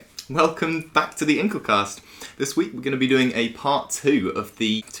welcome back to the Inklecast. This week we're going to be doing a part 2 of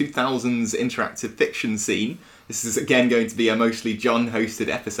the 2000s interactive fiction scene. This is again going to be a mostly John hosted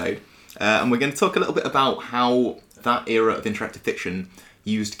episode, and we're going to talk a little bit about how that era of interactive fiction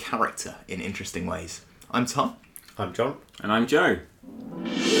used character in interesting ways. I'm Tom. I'm John. And I'm Joe.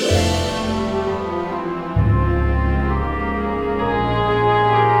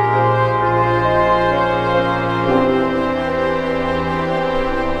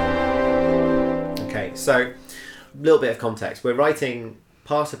 So, a little bit of context. We're writing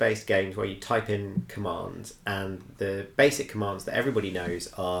parser-based games where you type in commands, and the basic commands that everybody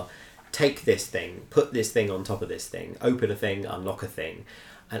knows are take this thing, put this thing on top of this thing, open a thing, unlock a thing.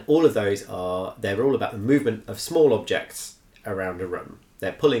 And all of those they're all about the movement of small objects around a room.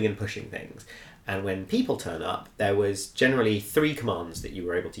 They're pulling and pushing things. And when people turn up, there was generally 3 commands that you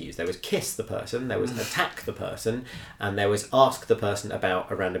were able to use. There was kiss the person, there was attack the person, and there was ask the person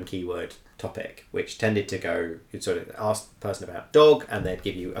about a random keyword topic, which tended to go, you'd sort of ask the person about dog, and they'd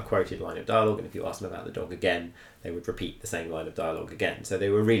give you a quoted line of dialogue, and if you asked them about the dog again, they would repeat the same line of dialogue again. So they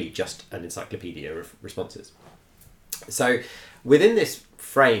were really just an encyclopedia of responses. So within this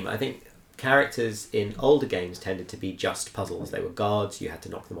frame, I think characters in older games tended to be just puzzles. They were guards. You had to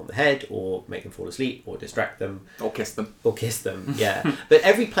knock them on the head or make them fall asleep or distract them. Or kiss them. Yeah. But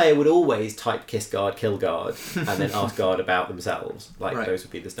every player would always type kiss guard, kill guard, and then ask guard about themselves. Right. Those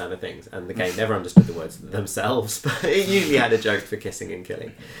would be the standard things. And the game never understood the words themselves, but it usually had a joke for kissing and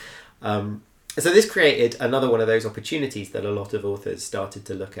killing. So this created another one of those opportunities that a lot of authors started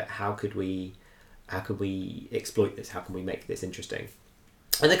to look at. How could we exploit this? How can we make this interesting?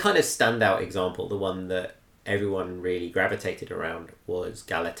 And the kind of standout example, the one that everyone really gravitated around, was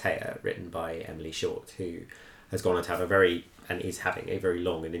Galatea, written by Emily Short, who has gone on to have is having a very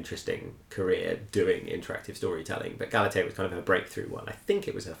long and interesting career doing interactive storytelling. But Galatea was kind of her breakthrough one. I think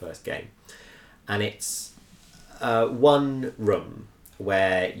it was her first game. And it's one room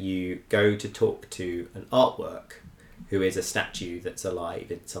where you go to talk to an artwork who is a statue that's alive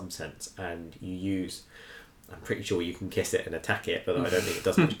in some sense, and you use... I'm pretty sure you can kiss it and attack it, but I don't think it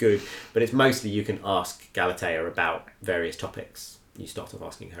does much good. But it's mostly you can ask Galatea about various topics. You start off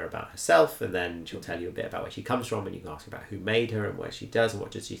asking her about herself, and then she'll tell you a bit about where she comes from, and you can ask her about who made her and what she does, and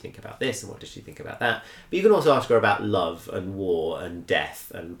what does she think about this, and what does she think about that. But you can also ask her about love and war and death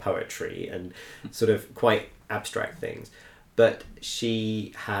and poetry and sort of quite abstract things. But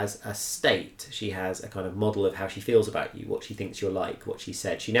she has a state. She has a kind of model of how she feels about you, what she thinks you're like, what she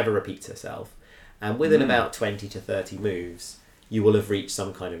said. She never repeats herself. And within about 20 to 30 moves, you will have reached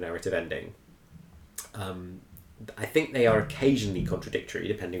some kind of narrative ending. I think they are occasionally contradictory,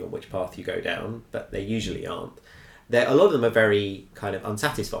 depending on which path you go down, but they usually aren't. A lot of them are very kind of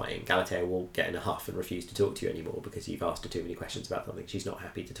unsatisfying. Galatea will get in a huff and refuse to talk to you anymore because you've asked her too many questions about something she's not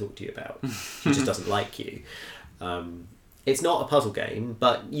happy to talk to you about. She just doesn't like you. It's not a puzzle game,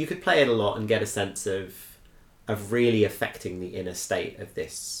 but you could play it a lot and get a sense of really affecting the inner state of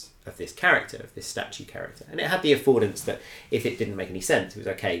this character, of this statue character. And it had the affordance that if it didn't make any sense, it was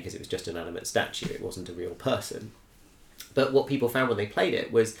okay because it was just an animate statue, it wasn't a real person. But what people found when they played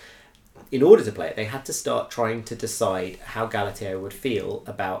it was, in order to play it, they had to start trying to decide how Galatea would feel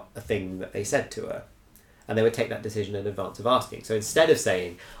about a thing that they said to her. And they would take that decision in advance of asking. So instead of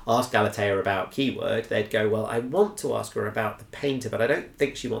saying, ask Galatea about keyword, they'd go, well, I want to ask her about the painter, but I don't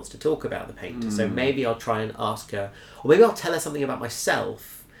think she wants to talk about the painter. So maybe I'll try and ask her, or maybe I'll tell her something about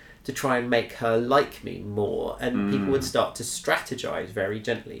myself to try and make her like me more. And people would start to strategize very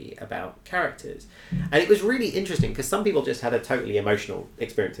gently about characters. And it was really interesting because some people just had a totally emotional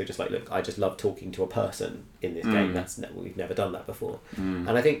experience. They were just like, look, I just love talking to a person in this game. We've never done that before. And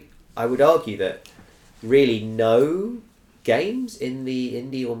I think I would argue that really no games in the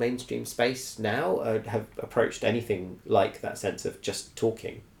indie or mainstream space now have approached anything like that sense of just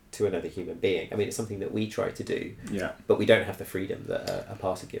talking to another human being. I mean, it's something that we try to do, but we don't have the freedom that a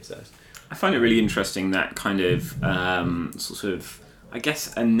parser gives us. I find it really interesting, that kind of sort of, I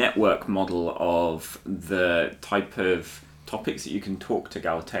guess, a network model of the type of topics that you can talk to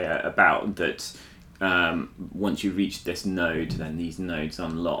Galatea about, that once you reach this node, then these nodes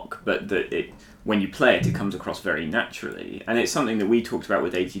unlock, but that when you play it, it comes across very naturally. And it's something that we talked about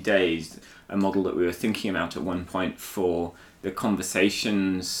with 80 Days, a model that we were thinking about at one point for the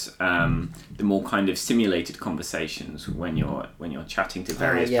conversations, the more kind of simulated conversations when you're chatting to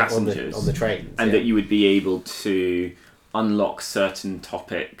various passengers on the trains, and that you would be able to unlock certain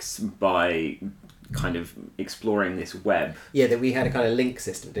topics by kind of exploring this web. Yeah, that we had a kind of link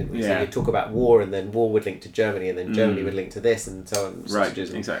system, didn't we? So Yeah. you'd talk about war, and then war would link to Germany, and then Germany would link to this, and so on. Right, sausages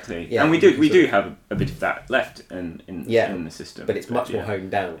and- exactly. Yeah, and we sort do of- have a bit of that left in the system. But it's much more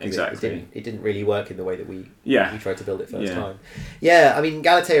honed down. 'Cause Exactly. It didn't really work in the way that we tried to build it first Yeah. time. Yeah, I mean,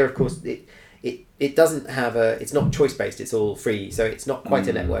 Galatea, of course, it doesn't have it's not choice based, it's all free, so it's not quite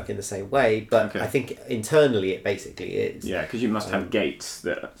a network in the same way, but Okay. I think internally it basically is. Yeah, because you must have gates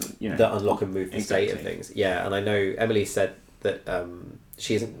that That unlock and move the state of Exactly. things. Yeah, and I know Emily said that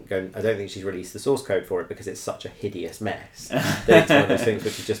she isn't going. I don't think she's released the source code for it because it's such a hideous mess that it's one of those things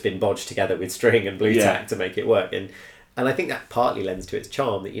which has just been bodged together with string and blue tack to make it work. And I think that partly lends to its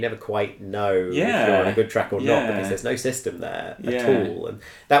charm that you never quite know if you're on a good track or not because there's no system there at all. And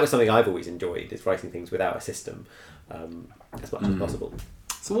that was something I've always enjoyed, is writing things without a system as much as possible.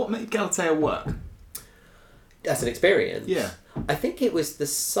 So what made Galatea work? As an experience, Yeah. I think it was the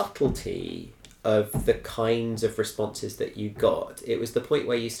subtlety of the kinds of responses that you got. It was the point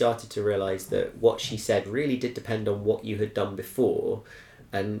where you started to realise that what she said really did depend on what you had done before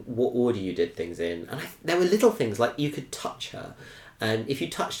and what order you did things in. And there were little things like you could touch her, and if you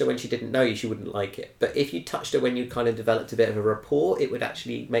touched her when she didn't know you, she wouldn't like it. But if you touched her when you kind of developed a bit of a rapport, it would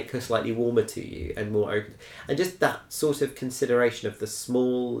actually make her slightly warmer to you and more open. And just that sort of consideration of the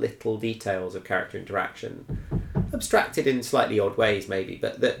small little details of character interaction, abstracted in slightly odd ways maybe,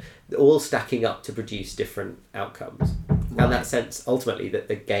 but that all stacking up to produce different outcomes. And that sense ultimately that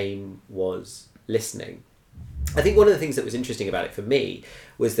the game was listening. I think one of the things that was interesting about it for me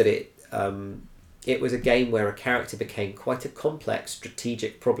was that it was a game where a character became quite a complex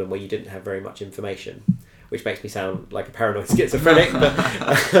strategic problem where you didn't have very much information, which makes me sound like a paranoid schizophrenic.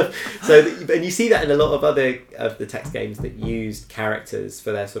 And you see that in a lot of other of the text games that used characters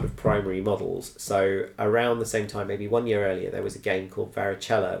for their sort of primary models. So around the same time, maybe 1 year earlier, there was a game called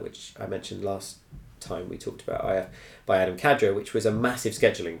Varicella, which I mentioned last time we talked about, by Adam Cadra, which was a massive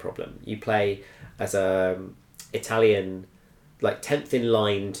scheduling problem. You play as a Italian, like 10th in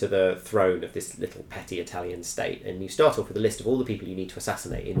line to the throne of this little petty Italian state, and you start off with a list of all the people you need to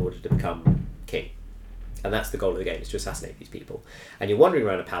assassinate in order to become king. And that's the goal of the game, is to assassinate these people. And you're wandering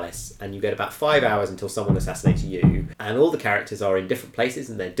around a palace, and you get about 5 hours until someone assassinates you, and all the characters are in different places,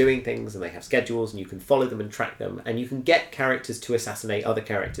 and they're doing things, and they have schedules, and you can follow them and track them, and you can get characters to assassinate other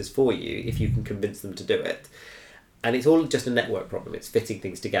characters for you if you can convince them to do it. And it's all just a network problem. It's fitting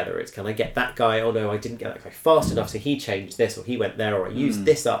things together. It's, can I get that guy? Oh no, I didn't get that guy fast enough, so he changed this, or he went there, or I used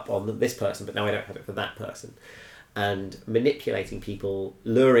this up on this person, but now I don't have it for that person. And manipulating people,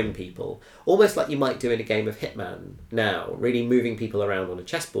 luring people, almost like you might do in a game of Hitman now, really moving people around on a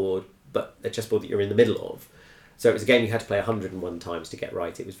chessboard, but a chessboard that you're in the middle of. So it was a game you had to play 101 times to get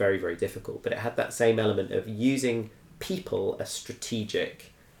right. It was very, very difficult, but it had that same element of using people as strategic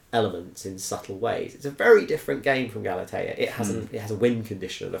elements in subtle ways. It's a very different game from Galatea. It has a win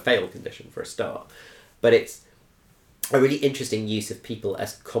condition and a fail condition for a start, but it's a really interesting use of people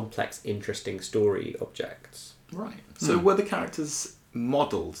as complex, interesting story objects. Right. So were the characters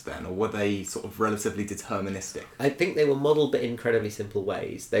modelled then, or were they sort of relatively deterministic? I think they were modelled but in incredibly simple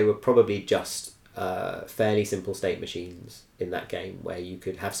ways. They were probably just fairly simple state machines in that game where you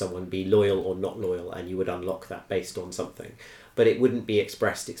could have someone be loyal or not loyal, and you would unlock that based on something. But it wouldn't be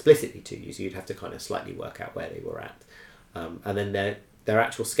expressed explicitly to you, so you'd have to kind of slightly work out where they were at. And then their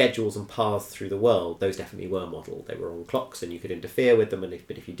actual schedules and paths through the world, those definitely were modelled. They were on clocks, and you could interfere with them,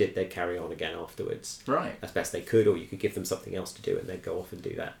 but if you did, they'd carry on again afterwards. Right. As best they could, or you could give them something else to do, and they'd go off and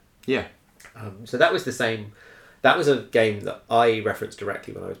do that. Yeah. So that was the same. That was a game that I referenced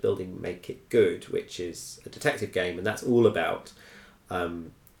directly when I was building Make It Good, which is a detective game, and that's all about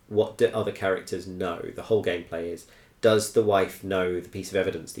what do other characters know. The whole gameplay is, does the wife know the piece of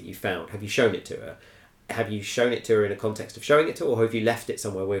evidence that you found? Have you shown it to her? Have you shown it to her in a context of showing it to her, or have you left it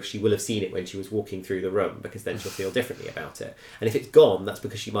somewhere where she will have seen it when she was walking through the room, because then she'll feel differently about it? And if it's gone, that's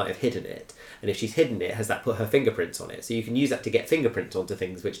because she might have hidden it. And if she's hidden it, has that put her fingerprints on it? So you can use that to get fingerprints onto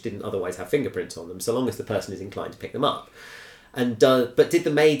things which didn't otherwise have fingerprints on them, so long as the person is inclined to pick them up. But did the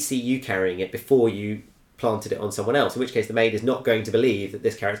maid see you carrying it before you planted it on someone else? In which case the maid is not going to believe that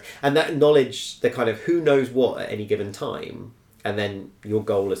this character... And that knowledge, the kind of who knows what at any given time, and then your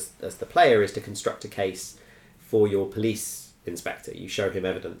goal as the player is to construct a case for your police inspector. You show him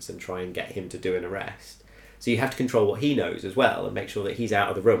evidence and try and get him to do an arrest. So you have to control what he knows as well, and make sure that he's out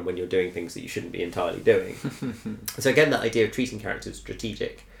of the room when you're doing things that you shouldn't be entirely doing. So again, that idea of treating characters as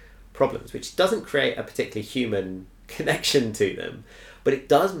strategic problems, which doesn't create a particularly human connection to them, but it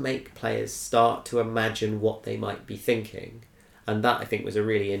does make players start to imagine what they might be thinking. And that, I think, was a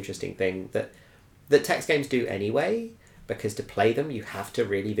really interesting thing that text games do anyway, because to play them you have to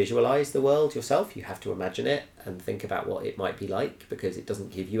really visualize the world yourself. You have to imagine it and think about what it might be like, because it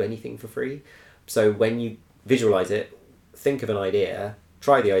doesn't give you anything for free. So when you visualize it, think of an idea,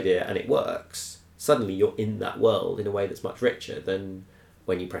 try the idea, and it works, suddenly you're in that world in a way that's much richer than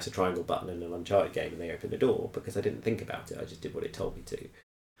when you press a triangle button in an Uncharted game and they open the door, because I didn't think about it, I just did what it told me to.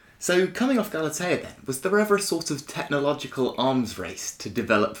 So, coming off Galatea then, was there ever a sort of technological arms race to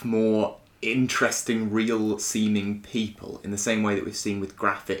develop more interesting, real-seeming people in the same way that we've seen with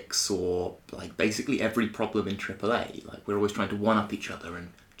graphics or, like, basically every problem in AAA? Like, we're always trying to one-up each other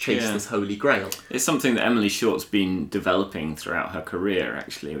and chase this holy grail. It's something that Emily Short's been developing throughout her career,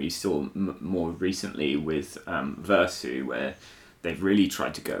 actually. We saw more recently with Versu, where they've really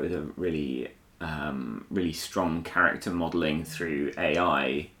tried to go with a really strong character modelling through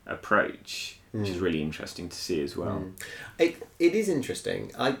AI approach, which is really interesting to see as well. It is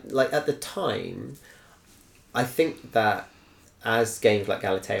interesting. At the time, I think that as games like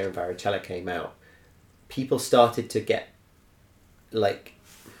Galatea and Varicella came out, people started to get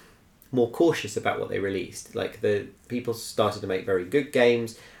more cautious about what they released. Like, the people started to make very good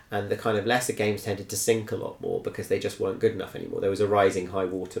games, and the kind of lesser games tended to sink a lot more because they just weren't good enough anymore. There was a rising high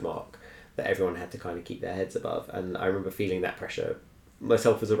watermark that everyone had to kind of keep their heads above, and I remember feeling that pressure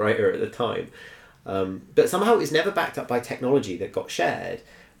myself as a writer at the time. But somehow it was never backed up by technology that got shared.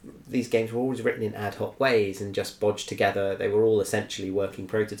 These games were always written in ad hoc ways and just bodged together. They were all essentially working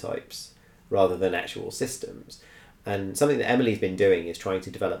prototypes rather than actual systems. And something that Emily's been doing is trying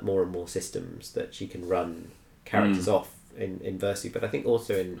to develop more and more systems that she can run characters off in Versu, but I think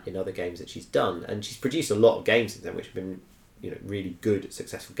also in other games that she's done. And she's produced a lot of games since then, which have been really good,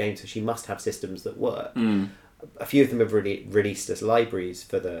 successful games, so she must have systems that work. A few of them have released as libraries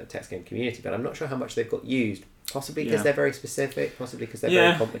for the text game community, but I'm not sure how much they've got used. Possibly because they're very specific, possibly because they're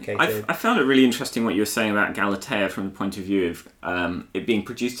very complicated. I found it really interesting what you were saying about Galatea from the point of view of it being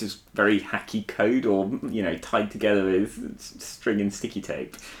produced as very hacky code, or tied together with string and sticky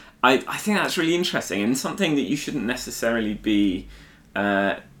tape. I think that's really interesting, and something that you shouldn't necessarily be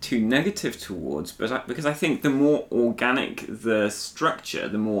too negative towards, because I think the more organic the structure,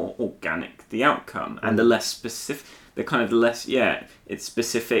 the more organic the outcome, and the less specific, it's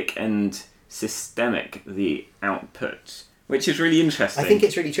specific and systemic the output, which is really interesting. I think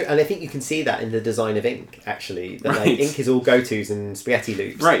it's really true, and I think you can see that in the design of Ink, actually. That Ink is all go-tos and spaghetti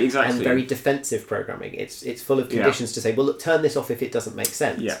loops, right? Exactly, and very defensive programming. It's full of conditions to say, well, look, turn this off if it doesn't make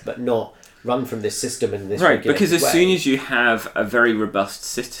sense, but not run from this system in this because as way. soon as you have a very robust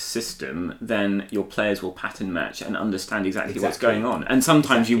system, then your players will pattern match and understand exactly what's going on. And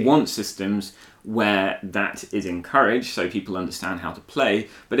sometimes you want systems where that is encouraged, so people understand how to play.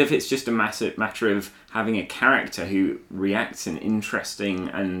 But if it's just a matter of having a character who reacts in interesting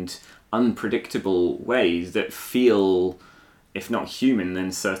and unpredictable ways that feel, if not human,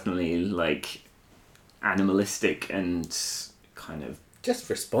 then certainly like animalistic and kind of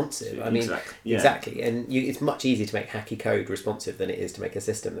just responsive. I mean, exactly. And it's much easier to make hacky code responsive than it is to make a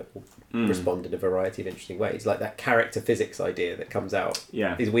system that will respond in a variety of interesting ways. Like that character physics idea that comes out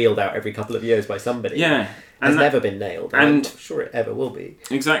is wheeled out every couple of years by somebody. Yeah. Has never been nailed. And I'm not sure it ever will be.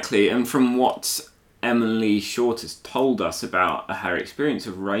 Exactly. And from what Emily Short has told us about her experience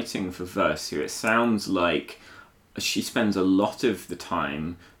of writing for Versu, it sounds like she spends a lot of the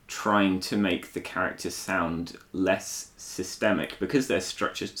time trying to make the characters sound less systemic, because there's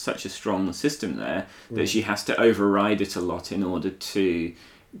such a strong system there that she has to override it a lot in order to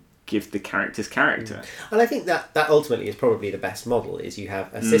give the characters character. And I think that ultimately is probably the best model, is you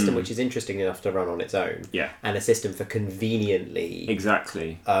have a system which is interesting enough to run on its own, and a system for conveniently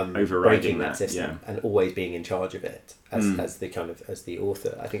overriding that system and always being in charge of it as the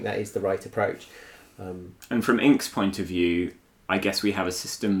author. I think that is the right approach. And from Ink's point of view, I guess we have a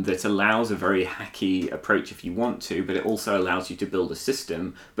system that allows a very hacky approach if you want to, but it also allows you to build a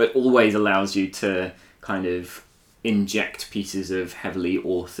system, but always allows you to kind of inject pieces of heavily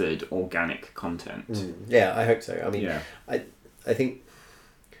authored organic content. Yeah, I hope so. I mean, I think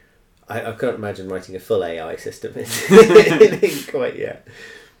I can't imagine writing a full AI system in Ink quite yet.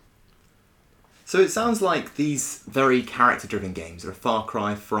 So it sounds like these very character-driven games are a far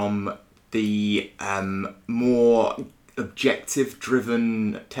cry from the more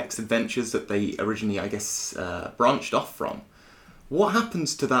objective-driven text adventures that they originally, I guess, branched off from. What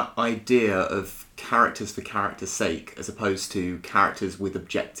happens to that idea of characters for character's sake as opposed to characters with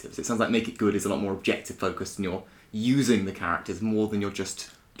objectives? It sounds like Make It Good is a lot more objective-focused, and you're using the characters more than you're just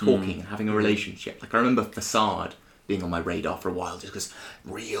talking and having a relationship. Like, I remember Facade being on my radar for a while, just because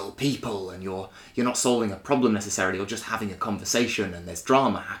real people, and you're not solving a problem necessarily, you're just having a conversation and there's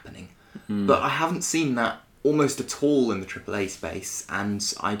drama happening. But I haven't seen that almost at all in the AAA space,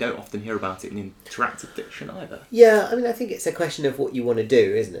 and I don't often hear about it in interactive fiction either. Yeah, I mean, I think it's a question of what you want to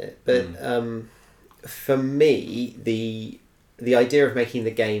do, isn't it? But for me, the idea of making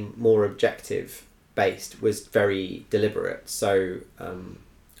the game more objective based was very deliberate. So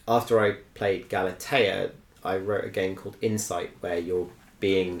after I played Galatea, I wrote a game called Insight, where you're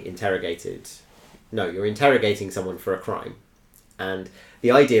being interrogated. No, you're interrogating someone for a crime. And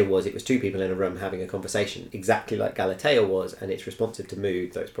the idea was it was two people in a room having a conversation, exactly like Galatea was, and it's responsive to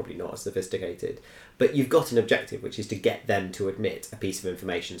mood, though it's probably not as sophisticated. But you've got an objective, which is to get them to admit a piece of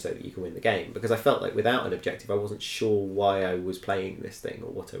information so that you can win the game. Because I felt like without an objective, I wasn't sure why I was playing this thing or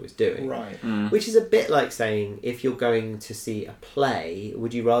what I was doing. Right. Which is a bit like saying, if you're going to see a play,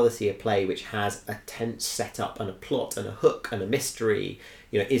 would you rather see a play which has a tense setup and a plot and a hook and a mystery?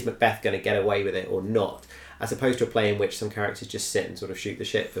 You know, is Macbeth going to get away with it or not? As opposed to a play in which some characters just sit and sort of shoot the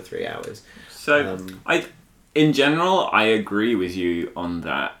shit for 3 hours. So, in general, I agree with you on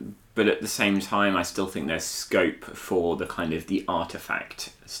that. But at the same time, I still think there's scope for the kind of the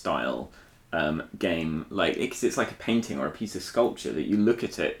artifact style game. Like, it's like a painting or a piece of sculpture that you look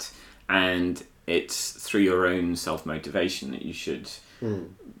at it and it's through your own self-motivation that you should...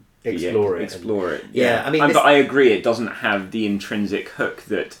 Explore it. Yeah, I mean, but I agree. It doesn't have the intrinsic hook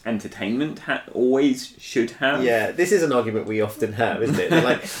that entertainment always should have. Yeah, this is an argument we often have, isn't it?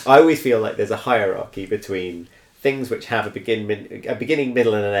 Like, I always feel like there's a hierarchy between things which have a beginning,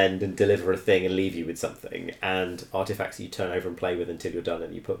 middle, and an end, and deliver a thing and leave you with something, and artifacts you turn over and play with until you're done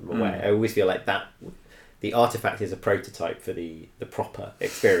and you put them away. I always feel like that. The artifact is a prototype for the proper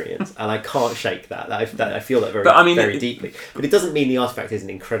experience, and I can't shake that. I feel that very deeply. But it doesn't mean the artifact isn't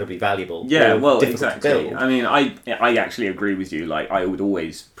incredibly valuable. Yeah, well, exactly. I mean, I actually agree with you. Like, I would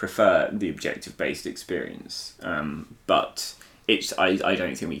always prefer the objective-based experience, but I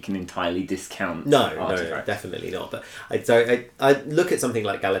don't think we can entirely discount. No, definitely not. But I look at something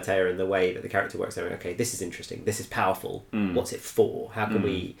like Galatea and the way that the character works. There, okay, this is interesting. This is powerful. What's it for? How can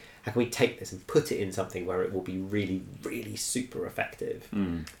we take this and put it in something where it will be really, really super effective?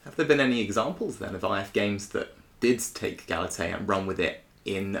 Have there been any examples then of IF games that did take Galatea and run with it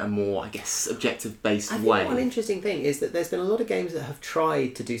in a more, I guess, objective-based way? I think one interesting thing is that there's been a lot of games that have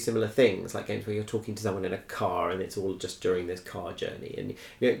tried to do similar things, like games where you're talking to someone in a car and it's all just during this car journey.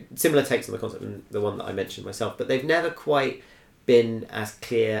 And similar takes on the concept, and the one that I mentioned myself, but they've never quite been as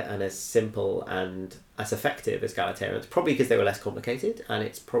clear and as simple and as effective as Galatea. And it's probably because they were less complicated, and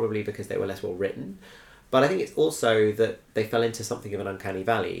it's probably because they were less well written. But I think it's also that they fell into something of an uncanny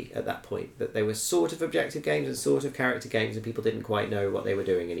valley at that point, that they were sort of objective games and sort of character games, and people didn't quite know what they were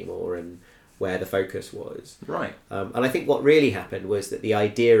doing anymore and where the focus was. Right. And I think what really happened was that the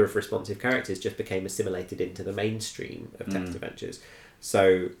idea of responsive characters just became assimilated into the mainstream of text adventures.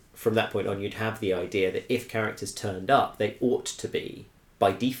 So from that point on, you'd have the idea that if characters turned up, they ought to be,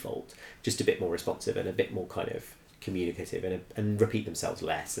 by default, just a bit more responsive and a bit more kind of communicative and repeat themselves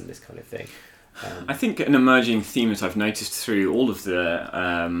less and this kind of thing. I think an emerging theme that I've noticed through all of the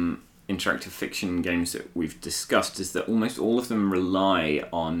interactive fiction games that we've discussed is that almost all of them rely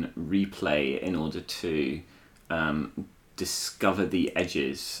on replay in order to discover the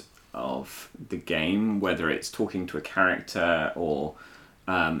edges of the game, whether it's talking to a character or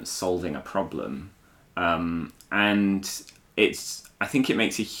solving a problem. And I think it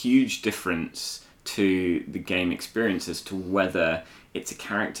makes a huge difference to the game experience as to whether it's a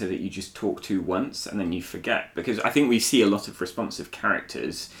character that you just talk to once and then you forget. Because I think we see a lot of responsive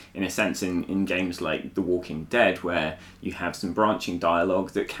characters, in a sense, in games like The Walking Dead, where you have some branching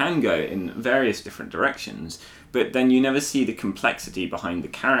dialogue that can go in various different directions, but then you never see the complexity behind the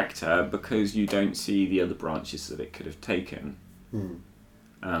character because you don't see the other branches that it could have taken.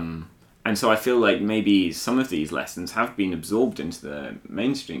 And so I feel like maybe some of these lessons have been absorbed into the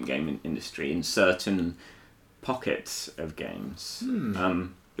mainstream game industry in certain pockets of games,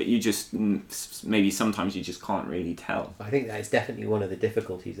 but you just maybe sometimes you just can't really tell. I think that is definitely one of the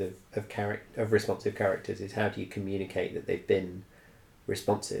difficulties of responsive characters, is how do you communicate that they've been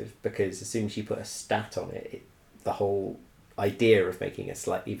responsive, because as soon as you put a stat on it, the whole idea of making a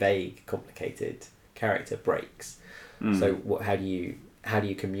slightly vague, complicated character breaks. So how do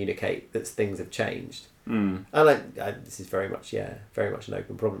you communicate that things have changed? And this is very much an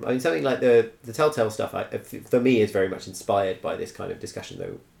open problem. I mean, something like the Telltale stuff, for me, is very much inspired by this kind of discussion,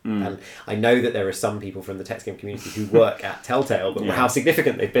 though. And I know that there are some people from the text game community who work at Telltale, but how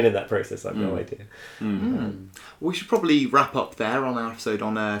significant they've been in that process, I've no idea. We should probably wrap up there on our episode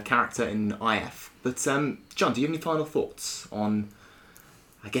on a character in IF. But John, do you have any final thoughts on,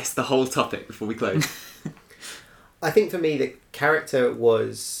 I guess, the whole topic before we close? I think for me, the character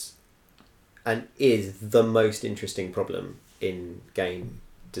was and is the most interesting problem in game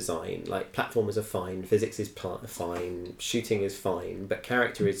design. Like, platformers are fine, physics is fine, shooting is fine, but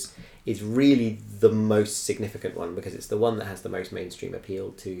character is really the most significant one, because it's the one that has the most mainstream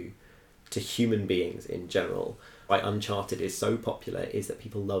appeal to human beings in general. Why Uncharted is so popular is that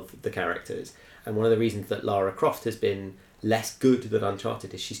people love the characters, and one of the reasons that Lara Croft has been less good than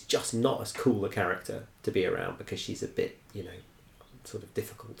Uncharted is she's just not as cool a character to be around, because she's a bit, sort of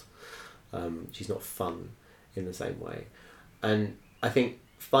difficult. She's not fun in the same way. And I think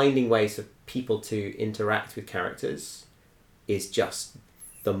finding ways for people to interact with characters is just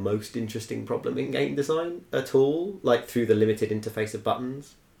the most interesting problem in game design at all, like through the limited interface of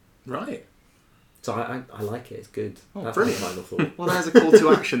buttons. Right. So I like it, it's good. Oh, That's brilliant. my final thought. Well, there's a call to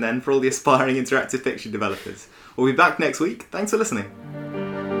action then for all the aspiring interactive fiction developers. We'll be back next week. Thanks for listening.